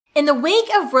In the wake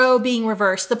of Roe being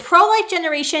reversed, the pro-life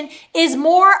generation is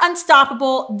more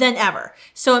unstoppable than ever.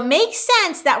 So it makes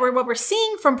sense that what we're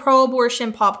seeing from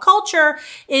pro-abortion pop culture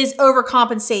is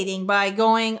overcompensating by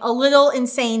going a little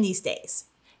insane these days.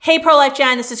 Hey, Pro-Life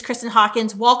Gen, this is Kristan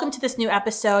Hawkins. Welcome to this new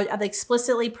episode of the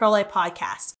Explicitly Pro-Life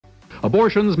Podcast.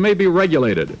 Abortions may be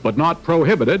regulated, but not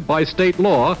prohibited by state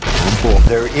law.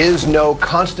 There is no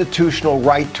constitutional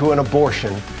right to an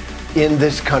abortion in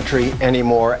this country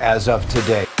anymore as of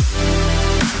today.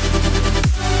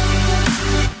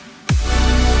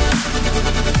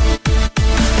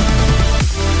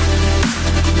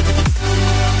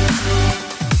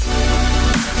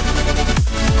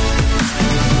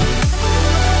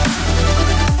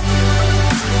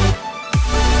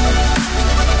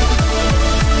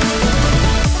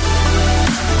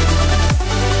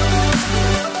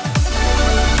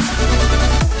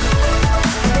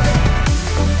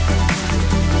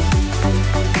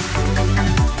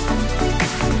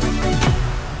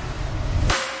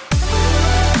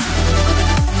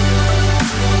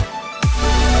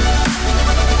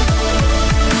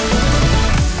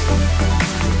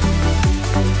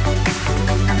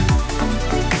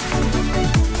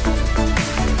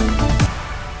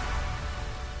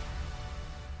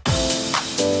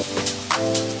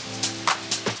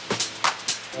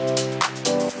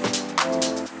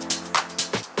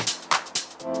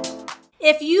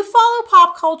 If you follow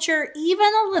pop culture even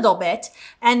a little bit,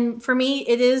 and for me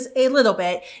it is a little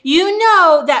bit, you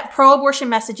know that pro-abortion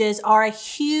messages are a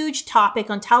huge topic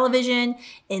on television,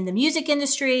 in the music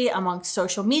industry, amongst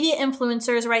social media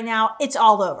influencers right now. It's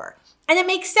all over. And it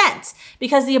makes sense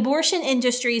because the abortion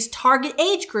industry's target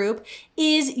age group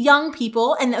is young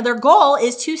people, and their goal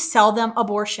is to sell them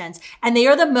abortions. And they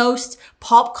are the most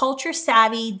pop culture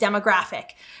savvy demographic.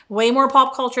 Way more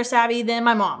pop culture savvy than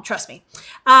my mom, trust me.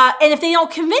 And if they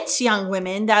don't convince young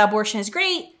women that abortion is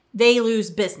great, they lose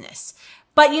business.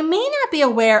 But you may not be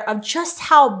aware of just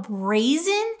how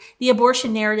brazen the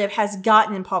abortion narrative has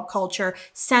gotten in pop culture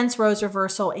since Roe's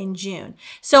reversal in June.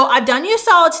 So I've done you a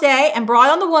solid today and brought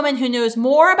on the woman who knows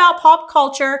more about pop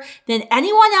culture than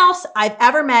anyone else I've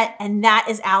ever met, and that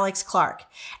is Alex Clark.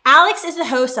 Alex is the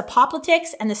host of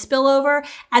Politics and the Spillover,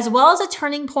 as well as a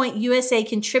Turning Point USA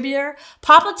contributor.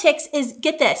 Politics is,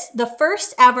 get this, the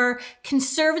first ever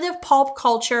conservative pop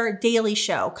culture daily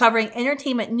show covering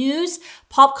entertainment news,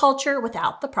 pop culture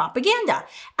without the propaganda.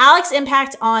 Alex's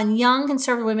impact on young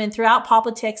conservative women throughout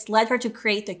politics led her to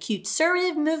create the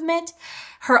cute-servative movement.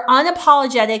 Her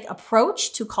unapologetic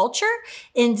approach to culture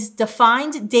is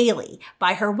defined daily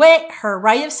by her wit, her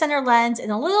right-of-center lens,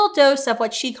 and a little dose of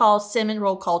what she calls cinnamon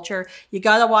roll culture. You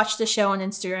gotta watch the show on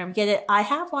Instagram. Get it? I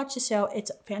have watched the show.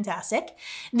 It's fantastic.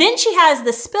 Then she has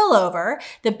The Spillover,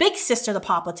 the big sister of the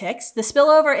Politics. The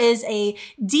Spillover is a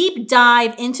deep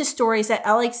dive into stories that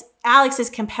Alex is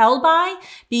compelled by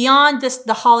beyond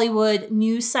the Hollywood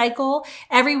news cycle.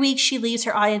 Every week, she leaves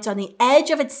her audience on the edge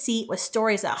of its seat with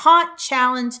stories that haunt,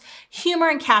 challenge, humor,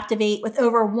 and captivate. With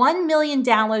over 1 million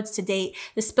downloads to date,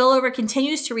 The Spillover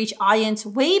continues to reach audience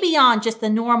way beyond just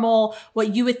the normal,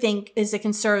 what you would think is a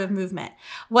conservative movement.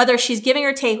 Whether she's giving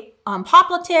her take on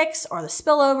politics or The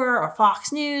Spillover or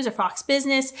Fox News or Fox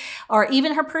Business or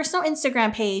even her personal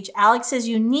Instagram page, Alex's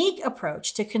unique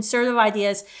approach to conservative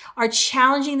ideas are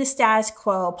challenging the status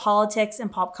quo, politics,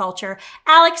 and pop culture.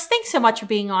 Alex, thanks so much for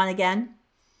being on again.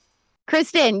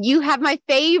 Kristan, you have my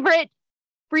favorite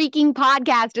freaking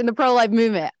podcast in the pro-life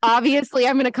movement. Obviously,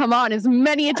 I'm going to come on as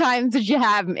many times as you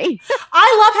have me.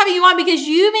 I love having you on because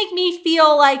you make me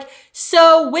feel like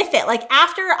so with it. Like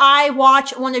after I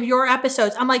watch one of your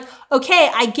episodes, I'm like,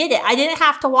 okay, I get it. I didn't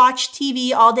have to watch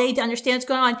TV all day to understand what's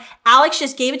going on. Alex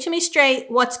just gave it to me straight.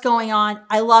 What's going on?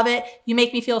 I love it. You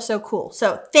make me feel so cool.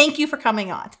 So thank you for coming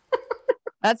on.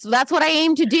 That's what I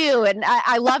aim to do. And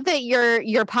I love that your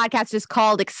podcast is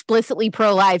called Explicitly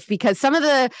Pro-Life because some of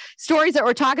the stories that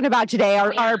we're talking about today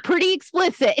are pretty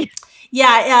explicit.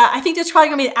 Yeah. I think there's probably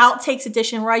going to be an outtakes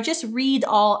edition where I just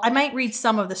I might read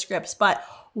some of the scripts, but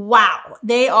wow,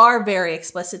 they are very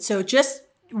explicit. So just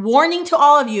warning to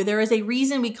all of you, there is a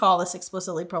reason we call this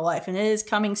Explicitly Pro-Life, and it is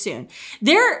coming soon.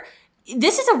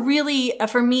 This is a really,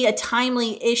 for me, a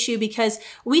timely issue because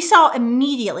we saw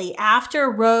immediately after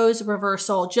Roe's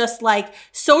reversal, just like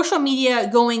social media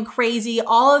going crazy,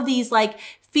 all of these like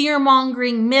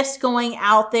fear-mongering myths going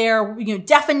out there,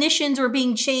 definitions were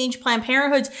being changed, Planned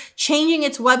Parenthood's changing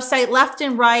its website left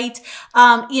and right.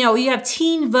 You have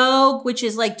Teen Vogue, which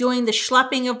is like doing the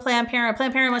schlepping of Planned Parenthood.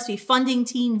 Planned Parenthood must be funding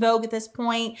Teen Vogue at this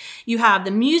point. You have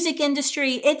the music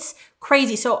industry. It's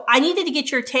crazy. So I needed to get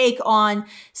your take on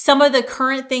some of the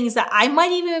current things that I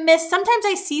might even miss. Sometimes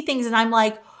I see things and I'm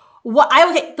like,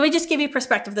 Okay, let me just give you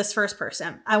perspective. This first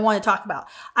person I want to talk about.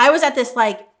 I was at this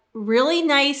like really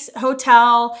nice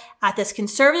hotel at this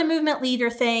conservative movement leader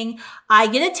thing. I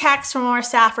get a text from one of our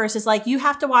staffers. It's like, you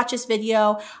have to watch this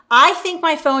video. I think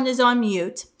my phone is on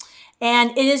mute,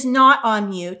 and it is not on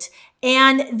mute.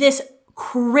 And this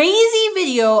crazy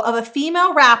video of a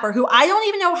female rapper who I don't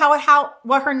even know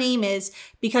what her name is,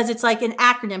 because it's like an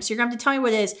acronym. So you're going to have to tell me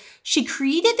what it is. She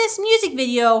created this music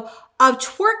video of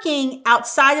twerking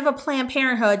outside of a Planned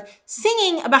Parenthood,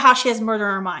 singing about how she has murder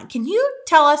on her mind. Can you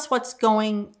tell us what's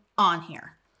going on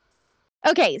here?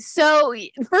 Okay, so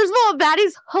first of all, that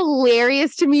is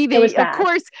hilarious to me. Of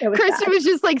course, Kristan was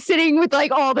just like sitting with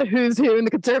like all the who's who in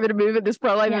the conservative movement, this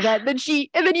pro-life event.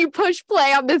 And then you push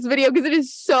play on this video because it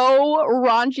is so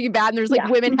raunchy bad. And there's like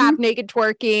women half naked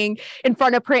twerking in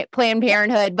front of Planned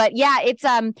Parenthood. But yeah, it's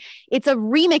a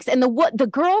remix, and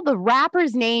the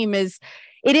rapper's name is.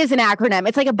 It is an acronym.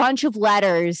 It's like a bunch of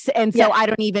letters. And so I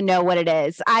don't even know what it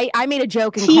is. I made a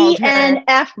joke and called her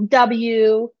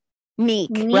TNFW.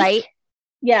 Meek, right?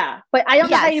 Yeah. But I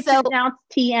don't know how you pronounce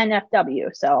TNFW.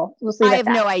 So we'll see. I have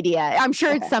no idea. I'm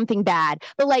sure it's something bad.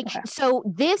 But like, so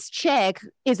this chick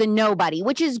is a nobody,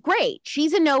 which is great.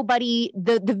 She's a nobody.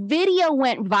 The video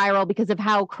went viral because of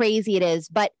how crazy it is.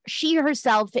 But she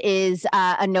herself is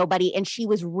a nobody. And she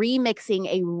was remixing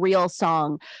a real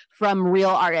song from real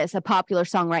artists, a popular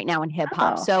song right now in hip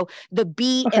hop. So the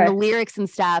beat and the lyrics and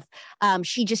stuff,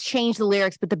 she just changed the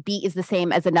lyrics, but the beat is the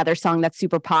same as another song that's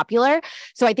super popular.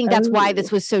 So I think that's why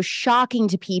this was so shocking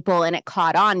to people, and it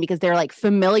caught on because they're like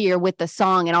familiar with the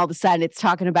song, and all of a sudden it's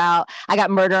talking about, I got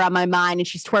murder on my mind, and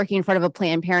she's twerking in front of a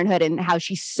Planned Parenthood, and how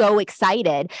she's so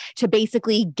excited to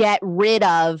basically get rid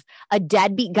of a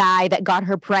deadbeat guy that got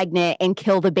her pregnant and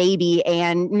kill the baby.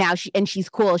 And now she's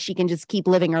cool. She can just keep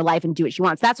living her life and do what she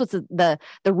wants. That's what the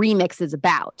remix is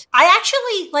about. I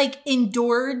actually like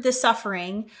endured the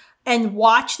suffering and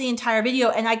watched the entire video,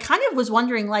 and I kind of was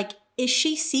wondering, like, is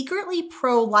she secretly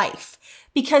pro-life?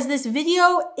 Because this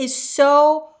video is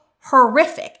so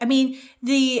horrific. I mean,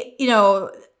 the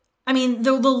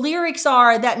lyrics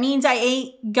are, that means I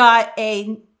ain't got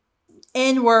a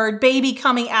N-word baby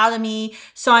coming out of me,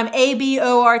 so I'm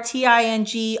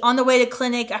aborting. On the way to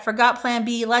clinic, I forgot plan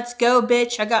B. Let's go,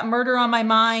 bitch. I got murder on my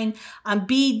mind. I'm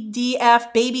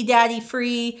BDF, baby daddy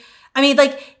free. I mean,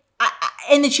 like,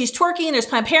 and then she's twerking, and there's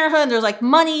Planned Parenthood, and there's like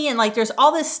money, and like there's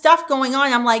all this stuff going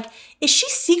on. I'm like, is she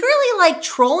secretly like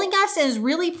trolling us and is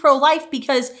really pro-life?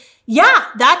 Because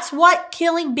that's what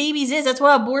killing babies is. That's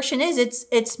what abortion is.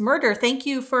 It's murder. Thank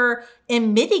you for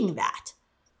admitting that.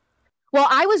 Well,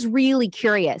 I was really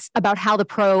curious about how the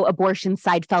pro-abortion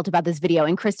side felt about this video.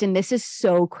 And Kristan, this is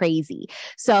so crazy.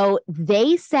 So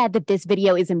they said that this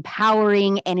video is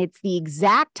empowering, and it's the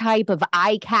exact type of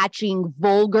eye-catching,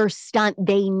 vulgar stunt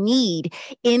they need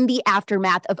in the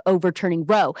aftermath of overturning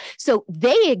Roe. So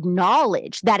they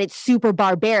acknowledge that it's super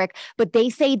barbaric, but they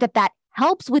say that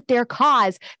helps with their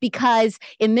cause, because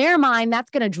in their mind, that's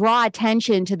going to draw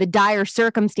attention to the dire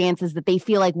circumstances that they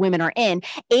feel like women are in.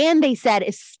 And they said,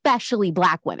 especially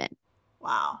Black women.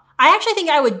 Wow. I actually think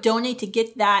I would donate to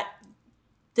get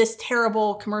this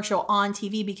terrible commercial on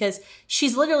TV, because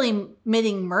she's literally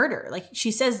admitting murder. Like,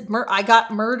 she says, I got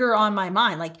murder on my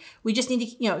mind. Like, we just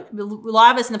need to, a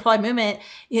lot of us in the pro-life movement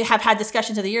have had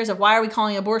discussions over the years of, why are we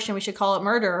calling abortion? We should call it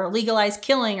murder, or legalize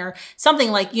killing, or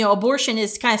something. Like, abortion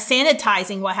is kind of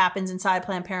sanitizing what happens inside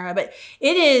Planned Parenthood. But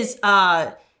it is,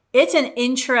 it's an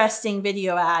interesting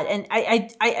video ad. And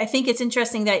I think it's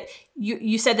interesting that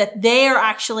you said that they are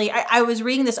actually, I was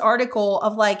reading this article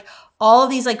of like all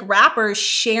of these like rappers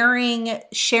sharing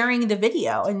the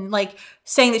video and like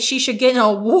saying that she should get an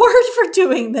award for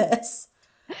doing this.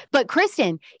 But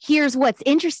Kristan, here's what's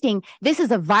interesting. This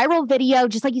is a viral video.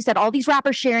 Just like you said, all these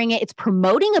rappers sharing it. It's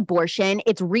promoting abortion.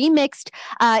 It's remixed.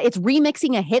 It's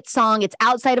remixing a hit song. It's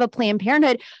outside of a Planned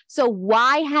Parenthood. So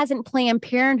why hasn't Planned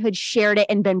Parenthood shared it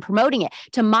and been promoting it?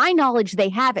 To my knowledge, they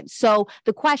haven't. So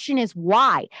the question is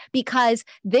why? Because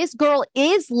this girl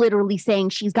is literally saying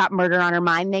she's got murder on her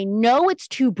mind. They know it's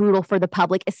too brutal for the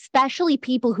public, especially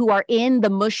people who are in the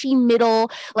mushy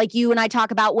middle, like you and I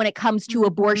talk about when it comes to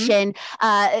abortion.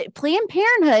 Planned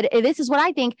Parenthood, this is what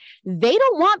I think, they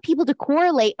don't want people to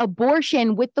correlate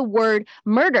abortion with the word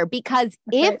murder, because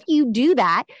if you do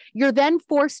that, you're then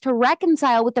forced to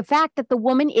reconcile with the fact that the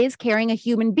woman is carrying a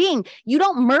human being. You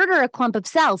don't murder a clump of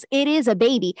cells. It is a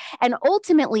baby. And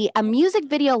ultimately, a music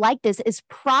video like this is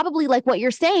probably, like what you're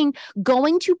saying,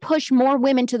 going to push more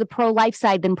women to the pro-life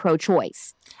side than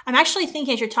pro-choice. I'm actually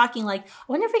thinking as you're talking, like, I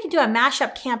wonder if we could do a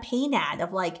mashup campaign ad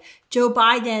of like Joe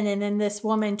Biden and then this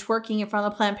woman twerking in front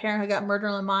of Planned Parenthood got murder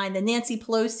in mind, and Nancy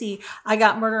Pelosi, I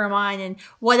got murder in mind, and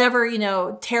whatever,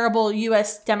 terrible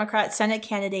U.S. Democrat Senate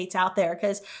candidates out there,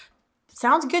 because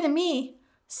sounds good to me.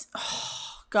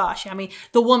 Oh, gosh, I mean,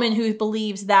 the woman who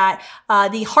believes that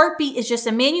the heartbeat is just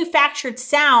a manufactured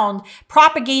sound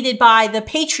propagated by the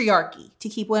patriarchy to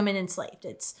keep women enslaved.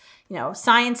 It's,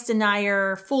 science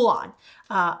denier, full on.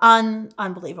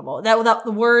 Unbelievable.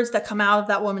 The words that come out of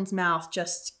that woman's mouth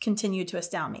just continue to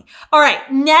astound me. All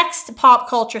right, next pop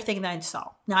culture thing that I saw.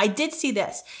 Now, I did see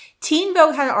this. Teen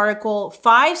Vogue had an article,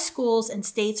 5 schools and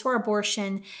states where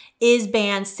abortion is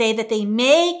banned say that they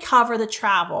may cover the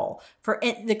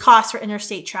the cost for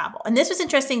interstate travel. And this was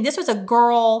interesting. This was a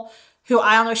girl who,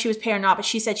 I don't know if she was paid or not, but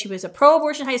she said she was a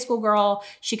pro-abortion high school girl.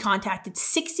 She contacted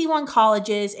 61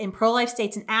 colleges in pro-life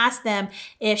states and asked them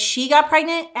if she got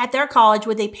pregnant at their college,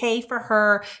 would they pay for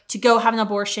her to go have an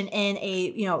abortion in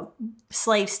a,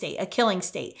 slave state, a killing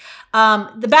state.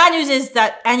 The bad news is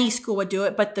that any school would do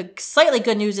it, but the slightly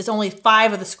good news is only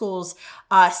 5 of the schools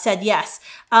said yes.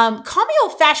 Call me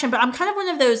old-fashioned, but I'm kind of one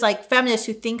of those like feminists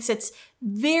who thinks it's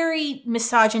very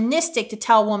misogynistic to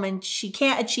tell a woman she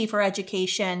can't achieve her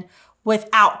education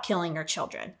without killing her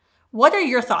children. What are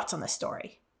your thoughts on this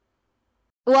story?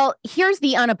 Well, here's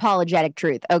the unapologetic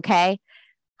truth, okay?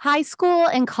 High school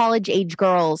and college age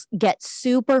girls get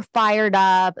super fired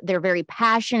up. They're very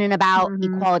passionate about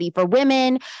equality for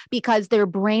women because they're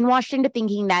brainwashed into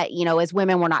thinking that, as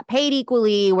women, we're not paid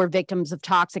equally. We're victims of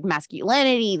toxic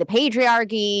masculinity, the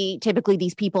patriarchy. Typically,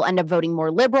 these people end up voting more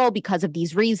liberal because of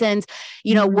these reasons.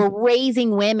 We're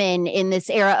raising women in this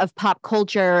era of pop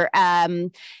culture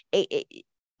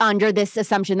under this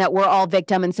assumption that we're all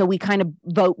victim. And so we kind of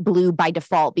vote blue by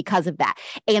default because of that.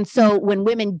 And so when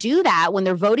women do that, when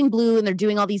they're voting blue and they're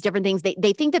doing all these different things,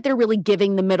 they think that they're really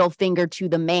giving the middle finger to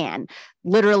the man,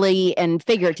 literally and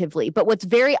figuratively. But what's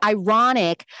very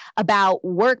ironic about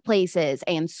workplaces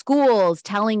and schools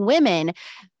telling women,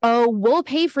 oh, we'll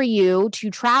pay for you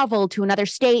to travel to another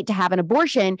state to have an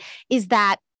abortion, is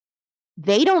that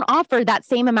they don't offer that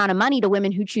same amount of money to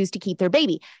women who choose to keep their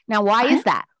baby. Now, why is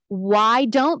that? Why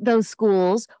don't those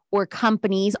schools or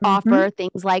companies offer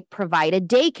things like provided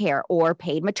daycare or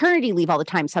paid maternity leave all the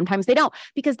time? Sometimes they don't,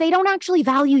 because they don't actually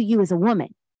value you as a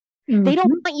woman. They don't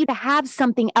want you to have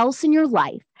something else in your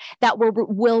life that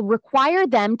will require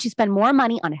them to spend more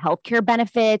money on healthcare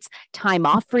benefits, time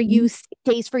off for you, sick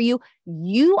days for you.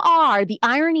 The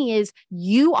irony is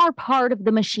you are part of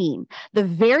the machine, the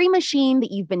very machine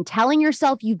that you've been telling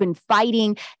yourself you've been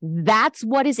fighting. That's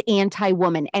what is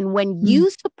anti-woman. And when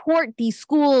you support these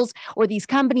schools or these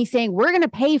companies saying, we're going to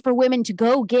pay for women to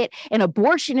go get an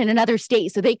abortion in another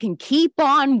state so they can keep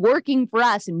on working for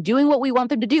us and doing what we want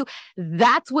them to do,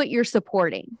 that's what you're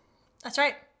supporting. That's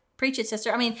right. Preach it,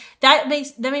 sister. I mean, that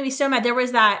made me so mad. There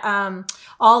was that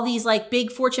all these like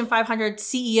big Fortune 500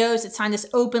 CEOs that signed this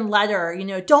open letter,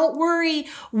 don't worry,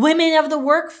 women of the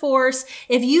workforce,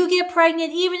 if you get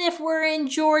pregnant, even if we're in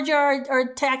Georgia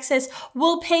or Texas,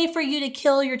 we'll pay for you to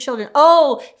kill your children.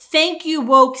 Oh, thank you,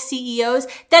 woke CEOs.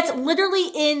 That's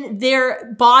literally in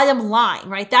their bottom line,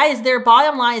 right? That is their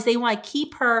bottom line, is they want to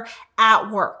keep her at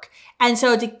work. And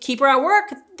so to keep her at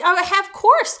work, of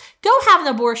course, go have an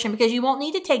abortion, because you won't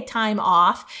need to take time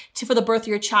off for the birth of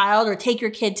your child, or take your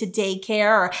kid to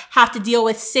daycare, or have to deal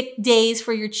with sick days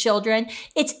for your children.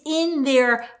 It's in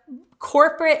their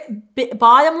corporate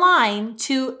bottom line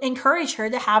to encourage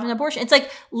her to have an abortion. It's like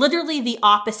literally the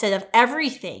opposite of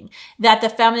everything that the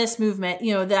feminist movement,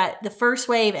 that the first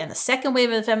wave and the second wave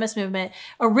of the feminist movement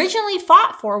originally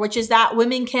fought for, which is that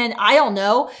women can, I don't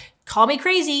know, call me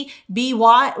crazy, be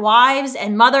wives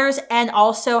and mothers and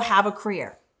also have a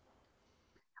career.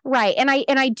 Right. And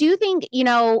I do think,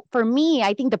 for me,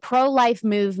 I think the pro-life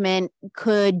movement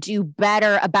could do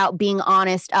better about being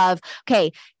honest of,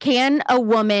 okay, can a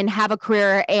woman have a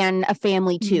career and a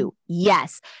family too?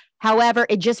 Yes. However,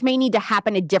 it just may need to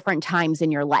happen at different times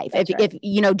in your life.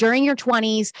 If during your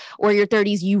 20s or your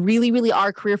 30s, you really, really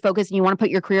are career focused and you want to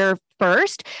put your career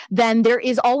first, then there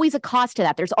is always a cost to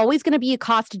that. There's always going to be a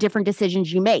cost to different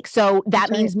decisions you make. So that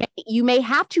means you may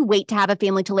have to wait to have a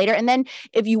family till later. And then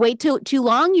if you wait too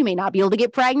long, you may not be able to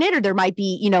get pregnant, or there might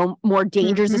be, more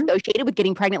dangers associated with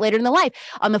getting pregnant later in the life.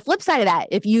 On the flip side of that,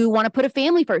 if you want to put a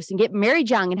family first and get married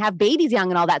young and have babies young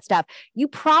and all that stuff, you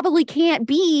probably can't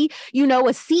be,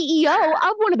 a CEO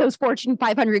of one of those Fortune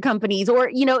 500 companies,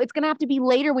 or, it's going to have to be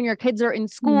later when your kids are in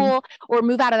school or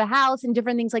move out of the house and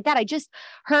different things like that. I just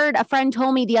heard a friend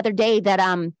told me the other day that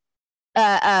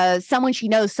someone she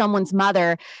knows, someone's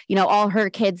mother, all her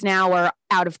kids now are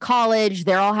out of college.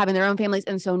 They're all having their own families.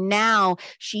 And so now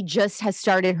she just has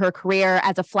started her career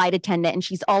as a flight attendant, and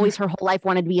she's always her whole life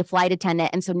wanted to be a flight attendant.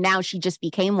 And so now she just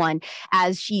became one,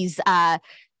 as she's,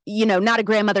 not a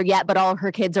grandmother yet, but all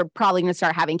her kids are probably going to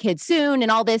start having kids soon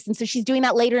and all this. And so she's doing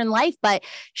that later in life, but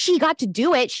she got to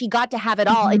do it. She got to have it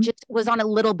all. It just was on a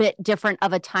little bit different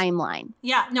of a timeline.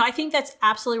 Yeah, no, I think that's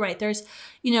absolutely right. There's,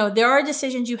 there are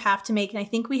decisions you have to make. And I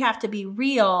think we have to be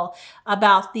real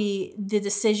about the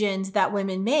decisions that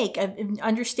women make, of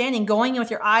understanding, going in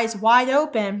with your eyes wide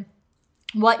open,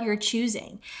 what you're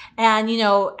choosing. And,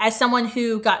 as someone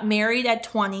who got married at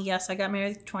 20, yes, I got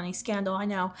married at 20, scandal, I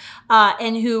know,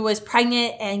 and who was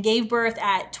pregnant and gave birth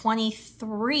at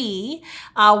 23,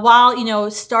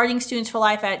 while, starting Students for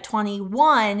Life at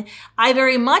 21, I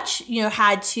very much,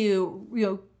 had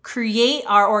to, create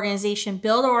our organization,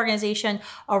 build our organization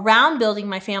around building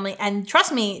my family. And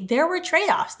trust me, there were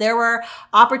trade-offs. There were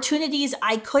opportunities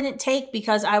I couldn't take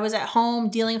because I was at home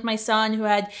dealing with my son who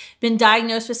had been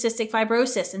diagnosed with cystic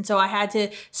fibrosis. And so I had to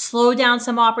slow down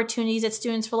some opportunities at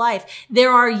Students for Life.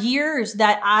 There are years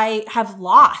that I have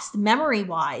lost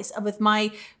memory-wise with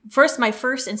my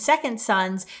first and second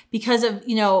sons because of,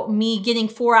 me getting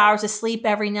 4 hours of sleep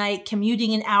every night,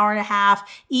 commuting an hour and a half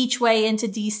each way into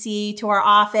DC to our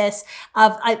office,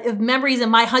 of memories. And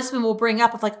my husband will bring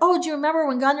up of like, oh, do you remember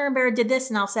when Gunnar and Bear did this?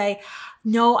 And I'll say,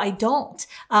 no, I don't.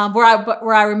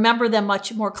 Where I remember them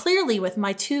much more clearly with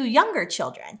my two younger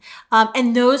children.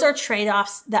 And those are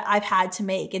trade-offs that I've had to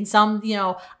make. And some,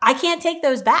 I can't take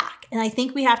those back. And I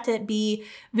think we have to be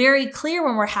very clear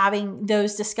when we're having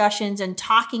those discussions and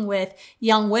talking with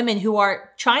young women who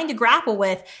are trying to grapple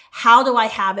with, how do I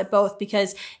have it both?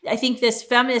 Because I think this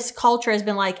feminist culture has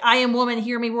been like, I am woman,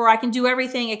 hear me roar. I can do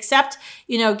everything except,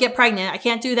 get pregnant. I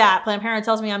can't do that. Planned Parenthood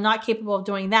tells me I'm not capable of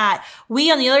doing that.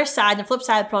 We on the other side, the flip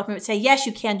side of the pro-life movement, say, yes,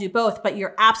 you can do both, but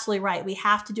you're absolutely right. We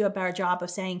have to do a better job of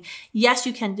saying, yes,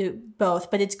 you can do both,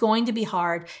 but it's going to be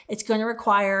hard. It's going to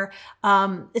require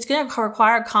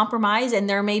compromise. And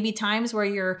there may be times where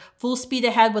you're full speed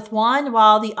ahead with one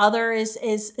while the other is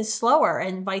slower,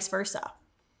 and vice versa.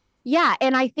 Yeah.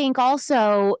 And I think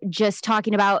also just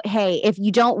talking about, hey, if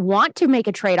you don't want to make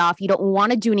a trade-off, you don't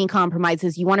want to do any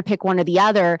compromises, you want to pick one or the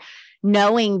other,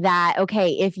 knowing that, okay,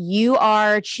 if you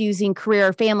are choosing career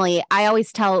or family, I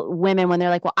always tell women when they're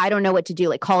like, well, I don't know what to do,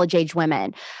 like college age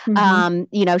women, should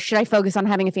I focus on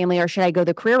having a family or should I go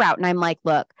the career route? And I'm like,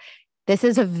 look, this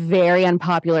is a very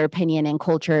unpopular opinion in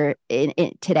culture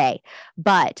today.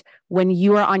 But when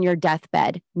you are on your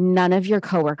deathbed, none of your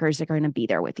coworkers are going to be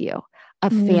there with you. A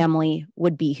family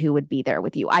would be who would be there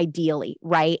with you, ideally,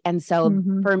 right? And so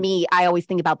for me, I always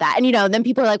think about that. And, then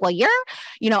people are like, well,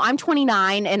 I'm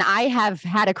 29 and I have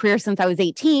had a career since I was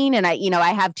 18. And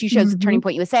I have 2 shows at Turning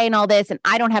Point USA and all this, and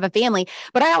I don't have a family.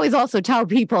 But I always also tell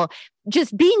people,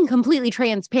 just being completely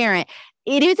transparent,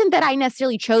 it isn't that I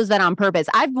necessarily chose that on purpose.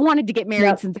 I've wanted to get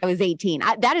married since I was 18.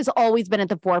 That has always been at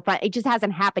the forefront. It just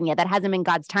hasn't happened yet. That hasn't been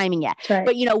God's timing yet. Right.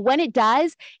 But, when it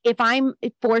does, if I'm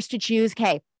forced to choose,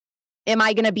 okay, am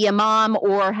I going to be a mom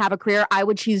or have a career? I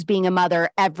would choose being a mother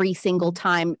every single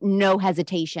time, no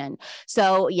hesitation.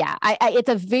 So yeah, it's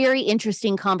a very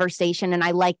interesting conversation. And I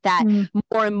like that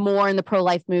more and more in the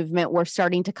pro-life movement, we're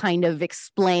starting to kind of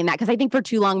explain that. Because I think for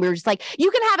too long, we were just like, you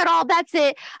can have it all, that's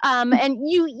it. And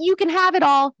you can have it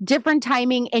all, different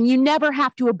timing, and you never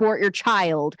have to abort your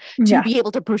child to be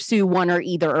able to pursue one or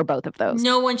either or both of those.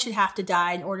 No one should have to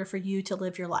die in order for you to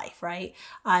live your life, right?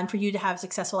 And for you to have a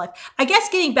successful life. I guess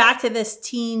getting back to this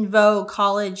Teen Vogue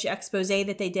college expose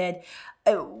that they did,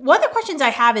 one of the questions I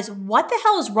have is, what the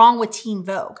hell is wrong with Teen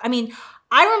Vogue? I mean,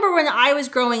 I remember when I was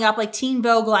growing up, like Teen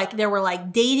Vogue, like there were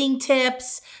like dating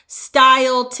tips,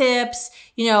 style tips,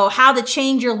 how to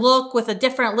change your look with a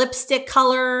different lipstick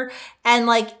color. And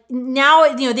like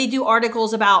now, they do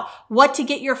articles about what to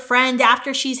get your friend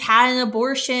after she's had an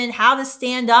abortion, how to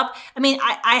stand up. I mean,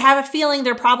 I have a feeling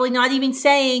they're probably not even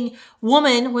saying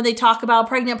woman when they talk about a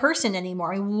pregnant person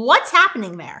anymore. I mean, what's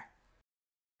happening there?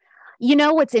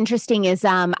 What's interesting is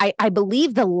I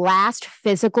believe the last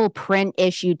physical print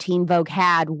issue Teen Vogue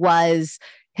had was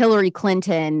Hillary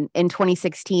Clinton in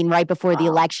 2016, right before the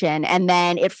election. And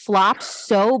then it flopped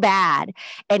so bad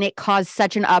and it caused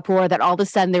such an uproar that all of a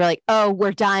sudden they were like, oh,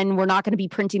 we're done. We're not going to be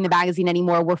printing the magazine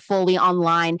anymore. We're fully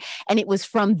online. And it was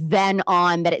from then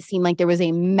on that it seemed like there was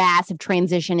a massive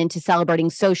transition into celebrating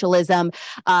socialism,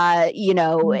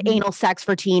 anal sex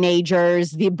for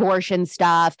teenagers, the abortion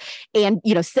stuff. And,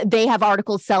 they have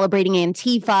articles celebrating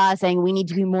Antifa, saying we need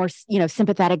to be more,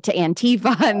 sympathetic to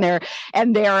Antifa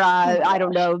and their I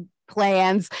don't know,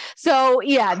 plans. So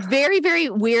yeah, very, very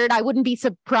weird. I wouldn't be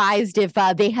surprised if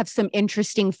they have some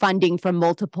interesting funding from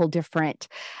multiple different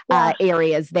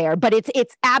areas there. But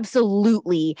it's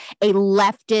absolutely a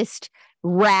leftist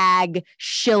rag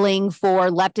shilling for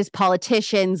leftist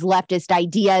politicians, leftist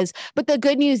ideas. But the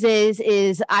good news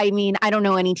is, I mean, I don't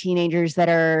know any teenagers that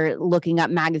are looking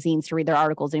up magazines to read their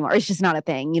articles anymore. It's just not a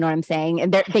thing. You know what I'm saying?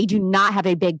 And they do not have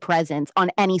a big presence on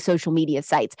any social media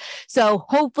sites. So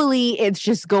hopefully it's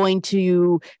just going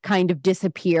to kind of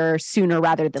disappear sooner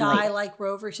rather than later. Die like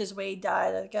Roe versus Wade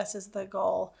died, I guess, is the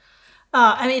goal.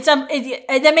 I mean,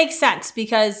 that makes sense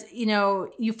because, you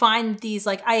know, you find these,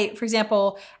 like, for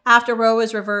example, after Roe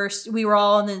was reversed, we were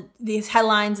all in these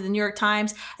headlines in the New York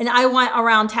Times, and I went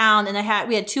around town and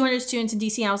we had 200 students in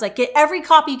DC, and I was like, get every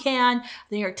copy you can,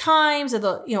 the New York Times,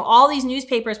 or all these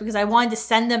newspapers, because I wanted to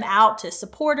send them out to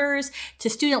supporters, to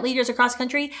student leaders across the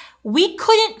country. We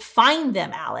couldn't find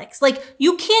them, Alex. Like,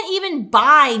 you can't even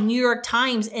buy New York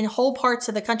Times in whole parts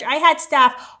of the country. I had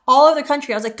staff all over the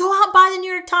country. I was like, go out and buy the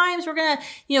New York Times. We're going to,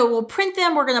 we'll print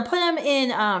them. We're going to put them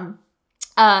in,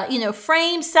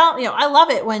 frames, sell, I love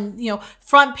it when,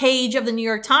 front page of the New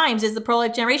York Times is the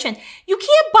pro-life generation. You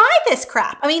can't buy this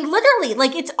crap. I mean, literally,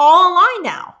 like, it's all online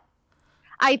now.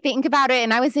 I think about it,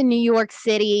 and I was in New York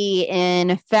City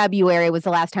in February was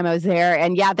the last time I was there.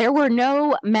 And yeah, there were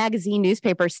no magazine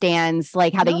newspaper stands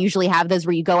like how they usually have those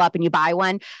where you go up and you buy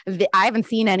one. I haven't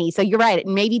seen any. So you're right.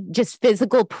 Maybe just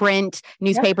physical print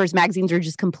newspapers, magazines are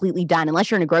just completely done,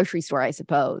 unless you're in a grocery store, I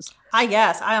suppose. I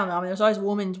guess. I don't know. I mean, there's always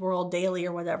Woman's World Daily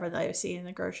or whatever that I see in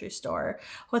the grocery store.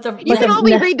 You can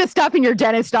only read the stuff in your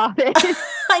dentist office.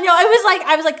 I know.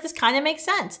 I was like, this kind of makes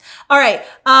sense. All right.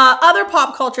 Other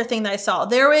pop culture thing that I saw.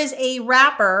 There was a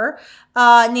rapper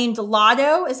named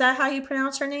Lotto. Is that how you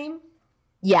pronounce her name?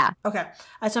 Yeah. Okay.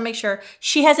 I just want to make sure.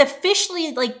 She has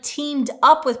officially teamed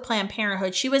up with Planned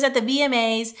Parenthood. She was at the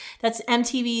VMAs, that's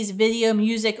MTV's Video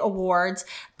Music Awards,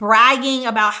 bragging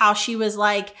about how she was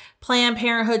Planned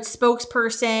Parenthood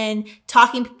spokesperson,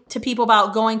 talking to people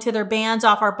about going to their Bands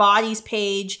Off Our Bodies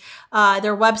page,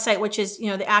 their website, which is,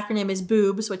 the acronym is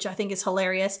boobs, which I think is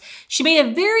hilarious. She made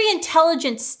a very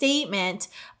intelligent statement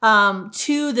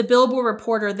to the Billboard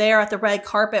reporter there at the red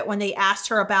carpet when they asked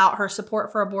her about her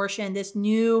support for abortion, this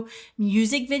new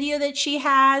music video that she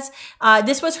has.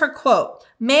 This was her quote: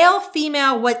 "Male,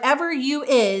 female, whatever you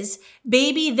is,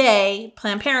 baby, they,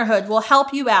 Planned Parenthood, will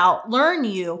help you out,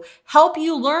 help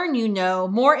you learn,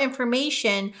 more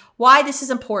information, why this is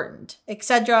important,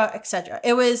 etc., etc."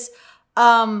 It was,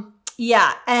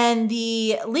 and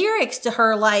the lyrics to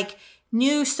her,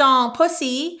 new song,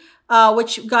 Pussy,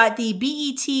 which got the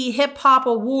BET Hip Hop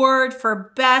Award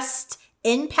for Best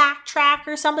Impact Track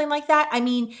or something like that. I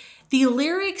mean, the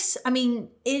lyrics, it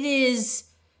is,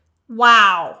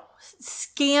 wow.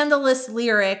 Scandalous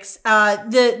lyrics.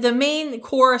 The main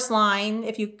chorus line,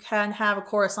 if you can have a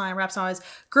chorus line rap song, is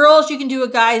 "Girls, you can do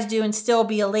what guys do and still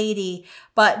be a lady."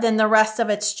 But then the rest of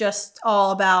it's just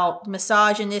all about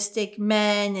misogynistic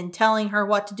men and telling her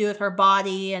what to do with her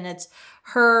body, and it's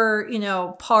her,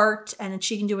 part, and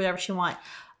she can do whatever she wants.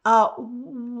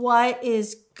 What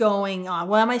is going on?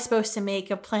 What am I supposed to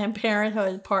make of Planned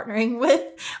Parenthood partnering with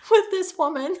this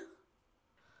woman?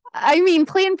 I mean,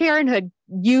 Planned Parenthood,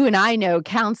 you and I know,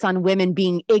 counts on women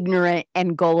being ignorant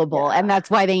and gullible. And that's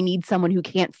why they need someone who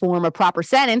can't form a proper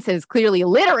sentence and is clearly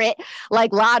illiterate,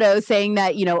 like Lotto, saying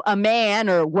that, a man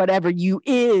or whatever you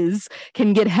is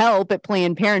can get help at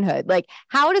Planned Parenthood.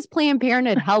 How does Planned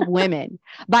Parenthood help women?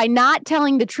 By not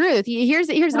telling the truth. Here's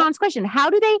an honest question. How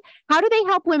do they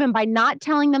help women by not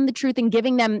telling them the truth and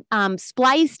giving them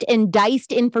spliced and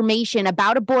diced information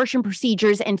about abortion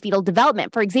procedures and fetal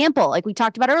development? For example, like we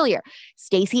talked about earlier,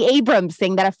 Stacey Abrams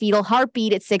saying that a fetal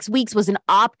heartbeat at 6 weeks was an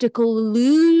optical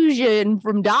illusion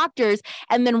from doctors.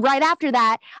 And then right after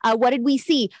that, what did we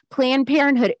see? Planned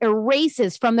Parenthood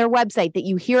erases from their website that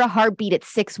you hear a heartbeat at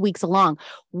 6 weeks along.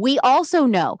 We also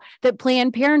know that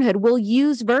Planned Parenthood will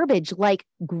use verbiage like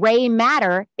gray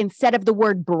matter instead of the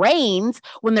word brains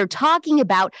when they're talking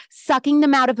about sucking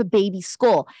them out of a baby's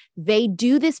skull. They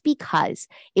do this because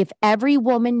if every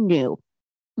woman knew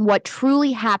what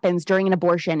truly happens during an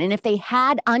abortion, and if they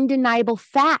had undeniable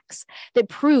facts that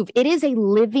prove it is a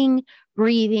living,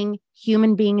 breathing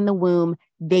human being in the womb,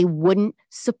 they wouldn't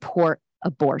support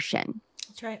abortion.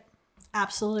 That's right.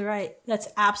 Absolutely right. That's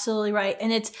absolutely right.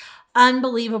 And it's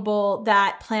unbelievable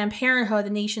that Planned Parenthood, the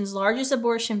nation's largest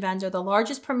abortion vendor, the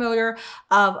largest promoter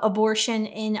of abortion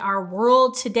in our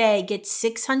world today, gets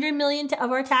 $600 million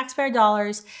of our taxpayer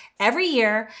dollars every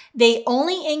year. They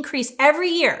only increase every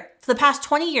year. for the past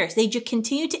 20 years, they just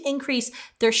continue to increase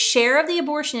their share of the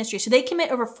abortion industry. So they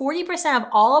commit over 40% of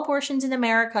all abortions in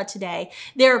America today.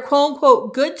 Their quote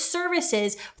unquote good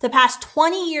services for the past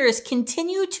 20 years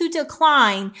continue to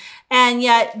decline. And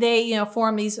yet they,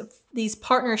 form these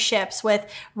partnerships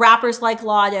with rappers like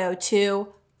Lotto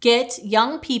to get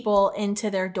young people into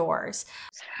their doors.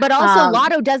 But also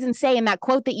Lotto doesn't say in that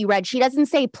quote that you read, she doesn't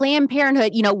say Planned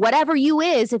Parenthood, whatever you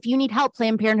is, if you need help,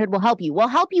 Planned Parenthood will help you. Well,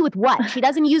 help you with what? She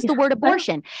doesn't use the word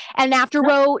abortion. And after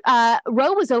Roe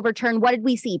was overturned, what did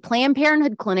we see? Planned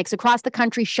Parenthood clinics across the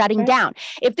country shutting down.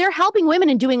 If they're helping women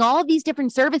and doing all of these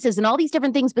different services and all these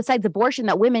different things besides abortion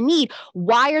that women need,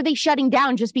 why are they shutting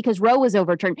down just because Roe was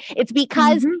overturned? It's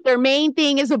because their main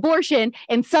thing is abortion.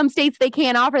 In some states, they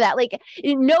can't offer that. Like,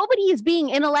 nobody is being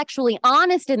intellectually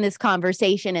honest in this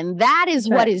conversation. And that is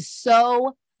what is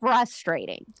so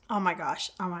frustrating. Oh my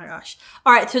gosh. All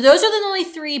right. So those are the only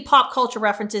 3 pop culture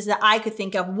references that I could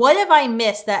think of. What have I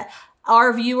missed that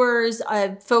our viewers,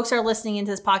 folks that are listening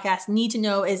into this podcast need to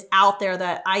know is out there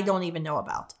that I don't even know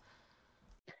about?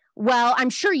 Well, I'm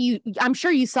sure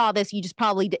you saw this. You just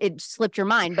probably, it slipped your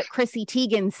mind, but Chrissy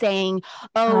Teigen saying,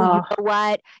 you know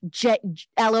what?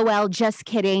 LOL, just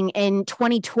kidding. In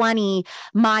 2020,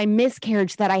 my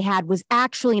miscarriage that I had was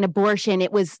actually an abortion.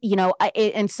 It was,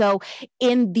 and so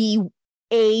in the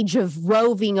age of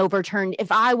Roe being overturned,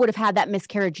 if I would have had that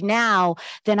miscarriage now,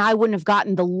 then I wouldn't have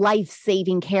gotten the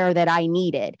life-saving care that I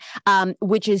needed,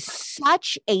 which is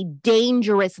such a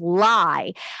dangerous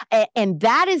lie. And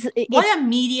that is... What a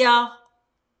media...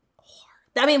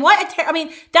 that's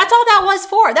all that was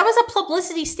for. That was a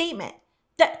publicity statement.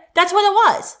 That's what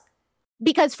it was.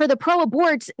 Because for the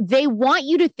pro-aborts, they want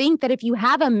you to think that if you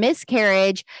have a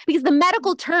miscarriage, because the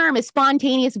medical term is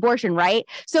spontaneous abortion, right?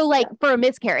 So for a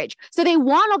miscarriage. So they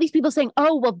want all these people saying,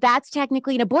 oh, well, that's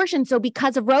technically an abortion. So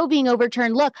because of Roe being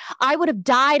overturned, look, I would have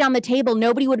died on the table.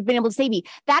 Nobody would have been able to save me.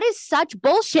 That is such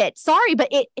bullshit. Sorry,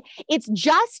 but it's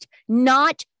just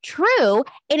not true.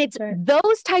 And it's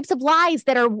those types of lies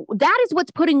that is what's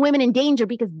putting women in danger,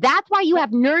 because that's why you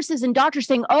have nurses and doctors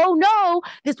saying, oh no,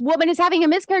 this woman is having a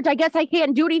miscarriage. I guess I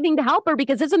can't do anything to help her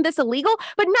because isn't this illegal?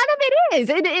 But none of it is.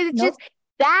 It's just,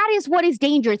 that is what is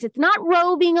dangerous. It's not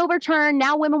Roe being overturned.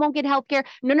 Now women won't get health care.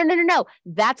 No.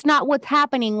 That's not what's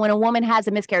happening when a woman has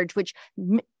a miscarriage, which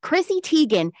Chrissy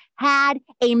Teigen had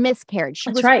a miscarriage.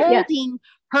 She was holding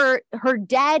her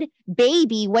dead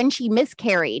baby when she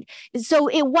miscarried. So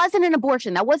it wasn't an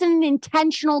abortion. That wasn't an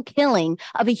intentional killing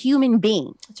of a human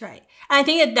being. That's right. And I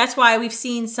think that's why we've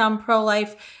seen some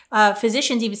pro-life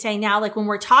physicians even saying now, when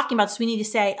we're talking about this, we need to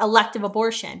say elective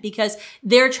abortion, because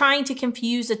they're trying to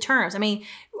confuse the terms. I mean,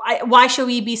 why should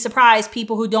we be surprised?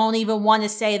 People who don't even want to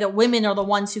say that women are the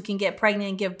ones who can get pregnant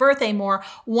and give birth anymore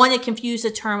want to confuse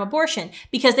the term abortion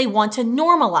because they want to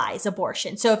normalize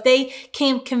abortion. So if they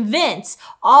can convince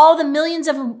all the millions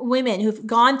of women who've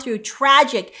gone through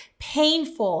tragic,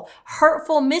 painful,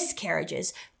 hurtful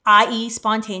miscarriages, i.e.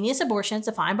 spontaneous abortions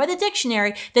defined by the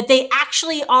dictionary, that they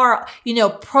actually are,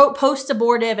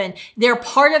 post-abortive and they're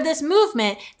part of this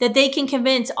movement, that they can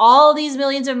convince all these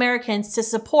millions of Americans to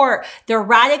support their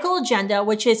radical agenda,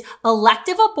 which is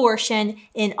elective abortion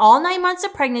in all 9 months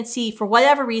of pregnancy for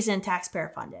whatever reason,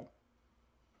 taxpayer funded.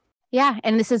 Yeah.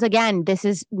 And this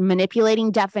is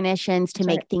manipulating definitions to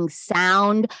make things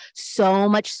sound so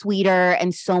much sweeter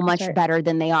and so much better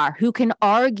than they are. Who can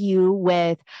argue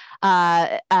with,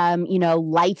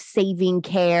 life-saving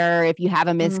care? If you have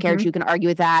a miscarriage, you can argue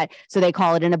with that. So they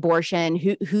call it an abortion.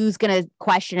 Who's going to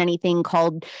question anything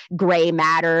called gray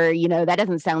matter? That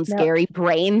doesn't sound scary.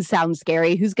 Brains sound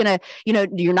scary. Who's going to,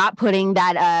 you're not putting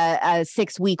that a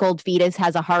 6-week-old fetus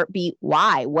has a heartbeat.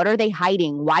 Why? What are they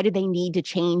hiding? Why do they need to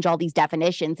change all these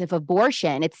definitions if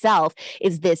abortion itself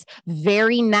is this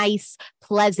very nice,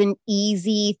 pleasant,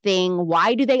 easy thing?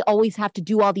 Why do they always have to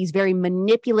do all these very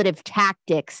manipulative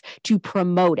tactics to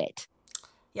promote it?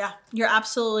 Yeah, you're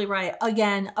absolutely right.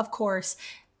 Again, of course.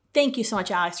 Thank you so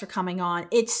much, Alex, for coming on.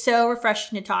 It's so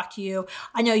refreshing to talk to you.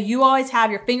 I know you always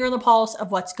have your finger on the pulse of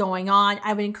what's going on.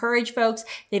 I would encourage folks,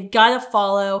 they've got to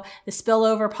follow the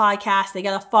Spillover Podcast. They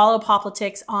got to follow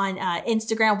Politics on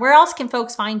Instagram. Where else can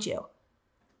folks find you?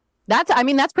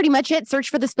 That's pretty much it. Search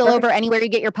for the Spillover anywhere you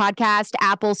get your podcast,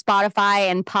 Apple,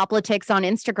 Spotify, and Politics on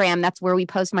Instagram. That's where we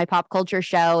post my pop culture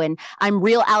show. And I'm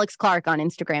Real Alex Clark on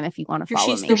Instagram if you want to follow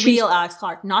me. She's the real Alex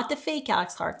Clark, not the fake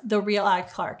Alex Clark, the real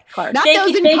Alex Clark. Not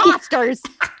those imposters.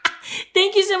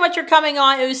 Thank you so much for coming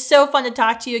on. It was so fun to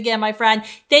talk to you again, my friend.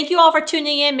 Thank you all for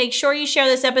tuning in. Make sure you share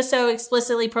this episode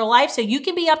Explicitly Pro-Life so you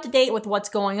can be up to date with what's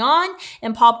going on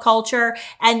in pop culture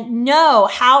and know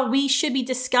how we should be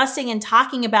discussing and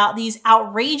talking about these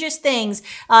outrageous things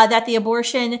that the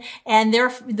abortion and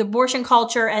the abortion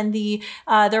culture and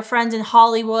their friends in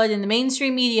Hollywood and the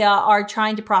mainstream media are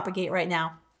trying to propagate right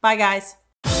now. Bye, guys.